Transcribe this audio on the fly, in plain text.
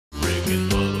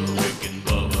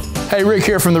Hey, Rick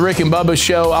here from the Rick and Bubba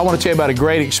Show. I want to tell you about a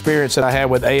great experience that I had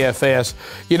with AFS.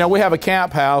 You know, we have a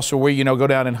camp house where we, go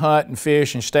down and hunt and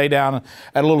fish and stay down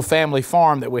at a little family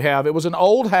farm that we have. It was an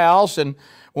old house, and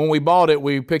when we bought it,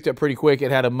 we picked up pretty quick.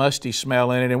 It had a musty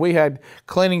smell in it, and we had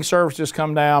cleaning services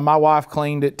come down. My wife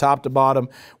cleaned it top to bottom.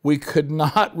 We could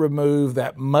not remove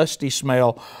that musty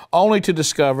smell, only to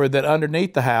discover that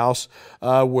underneath the house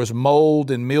was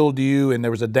mold and mildew, and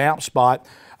there was a damp spot.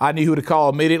 I knew who to call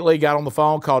immediately, got on the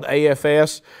phone, called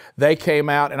AFS. They came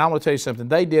out, and I'm going to tell you something.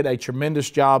 They did a tremendous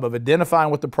job of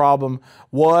identifying what the problem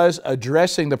was,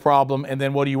 addressing the problem, and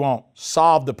then what do you want?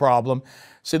 Solve the problem.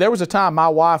 See, there was a time my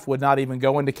wife would not even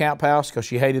go into camp house because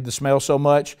she hated the smell so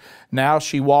much. Now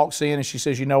she walks in and she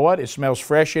says, you know what? It smells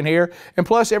fresh in here. And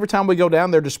plus, every time we go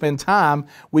down there to spend time,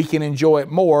 we can enjoy it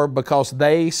more because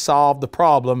they solved the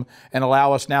problem and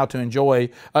allow us now to enjoy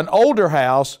an older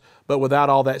house, but without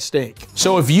all that stink.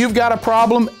 So if you've got a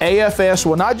problem, AFS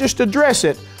will not just address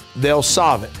it, they'll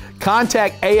solve it.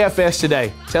 Contact AFS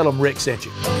today. Tell them Rick sent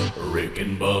you. Rick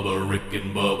and Bubba, Rick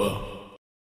and Bubba.